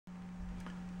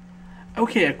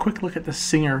Okay, a quick look at the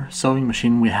Singer sewing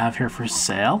machine we have here for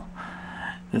sale.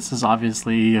 This is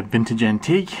obviously a vintage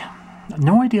antique.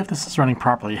 No idea if this is running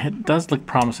properly. It does look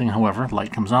promising, however.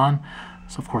 Light comes on,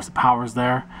 so of course the power's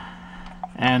there.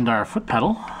 And our foot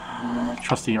pedal,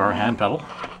 trusty or hand pedal,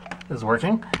 is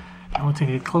working. I want to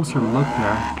take a closer look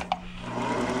there.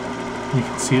 You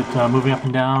can see it moving up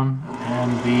and down,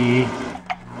 and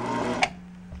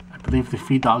I believe the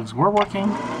feed dogs are working.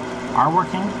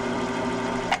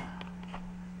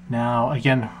 Now,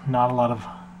 again, not a lot of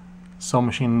sewing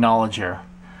machine knowledge here.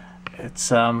 It's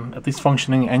at least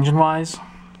functioning engine-wise.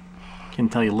 Can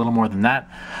tell you a little more than that.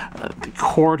 The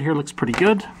cord here looks pretty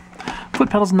good. Foot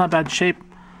pedal's in not bad shape.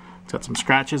 It's got some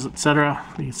scratches, etc.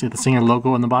 You can see the Singer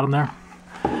logo in the bottom there.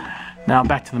 Now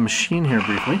back to the machine here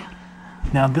briefly.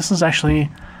 Now this is actually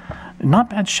in not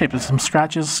bad shape. There's some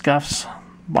scratches, scuffs.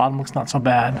 Bottom looks not so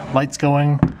bad. Lights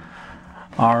going.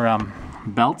 Our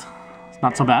belt is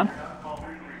not so bad.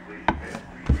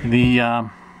 The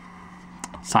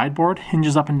sideboard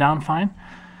hinges up and down fine.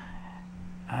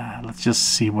 Let's just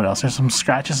see what else. There's some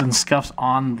scratches and scuffs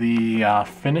on the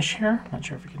finish here. Not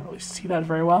sure if you can really see that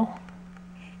very well.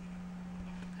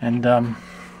 And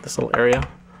this little area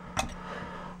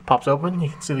pops open. You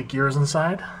can see the gears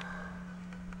inside.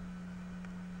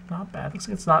 Not bad. Looks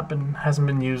like hasn't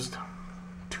been used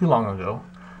too long ago.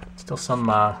 Still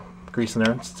some grease in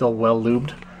there. It's still well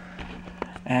lubed.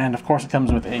 And of course it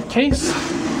comes with a case.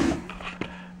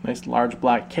 Nice large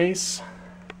black case.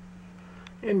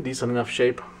 In decent enough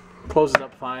shape. Closes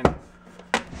up fine.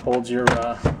 Holds your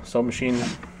sewing machine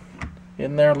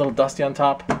in there. A little dusty on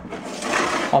top.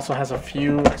 Also has a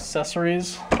few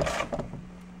accessories.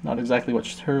 Not exactly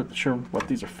sure what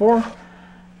these are for. I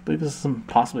believe this is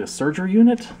possibly a surgery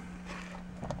unit.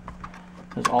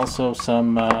 There's also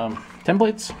some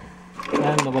templates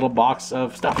and a little box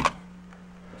of stuff.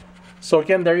 So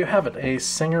again, there you have it, a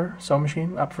Singer sewing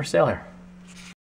machine up for sale here.